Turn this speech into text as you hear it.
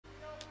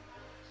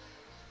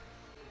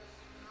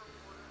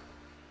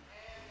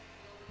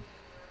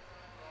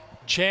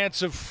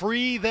chants of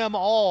 "free them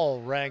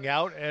all" rang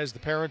out as the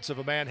parents of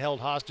a man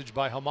held hostage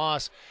by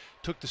Hamas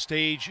took the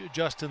stage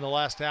just in the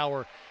last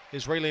hour.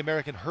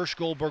 Israeli-American Hersh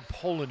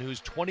Goldberg-Polin,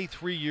 who's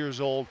 23 years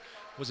old,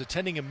 was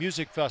attending a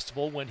music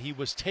festival when he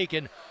was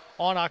taken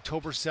on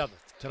October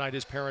 7th. Tonight,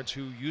 his parents,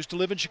 who used to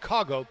live in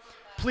Chicago,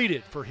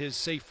 pleaded for his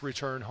safe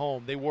return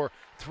home. They wore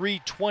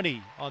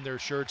 320 on their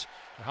shirts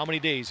for how many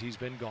days he's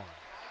been gone.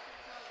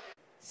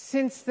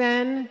 Since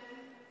then,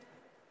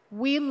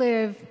 we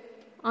live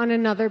on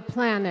another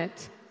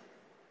planet.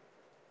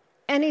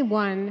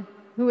 Anyone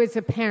who is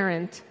a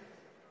parent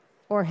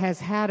or has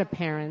had a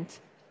parent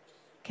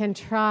can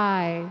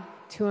try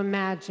to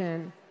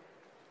imagine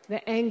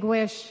the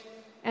anguish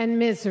and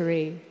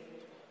misery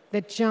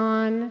that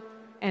John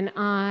and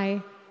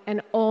I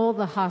and all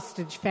the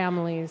hostage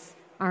families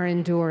are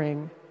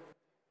enduring.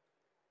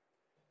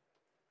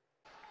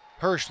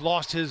 Hersh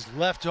lost his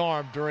left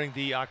arm during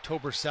the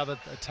October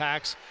 7th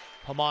attacks.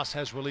 Hamas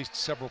has released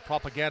several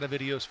propaganda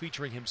videos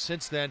featuring him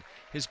since then.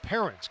 His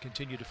parents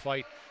continue to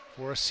fight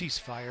for a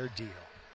ceasefire deal.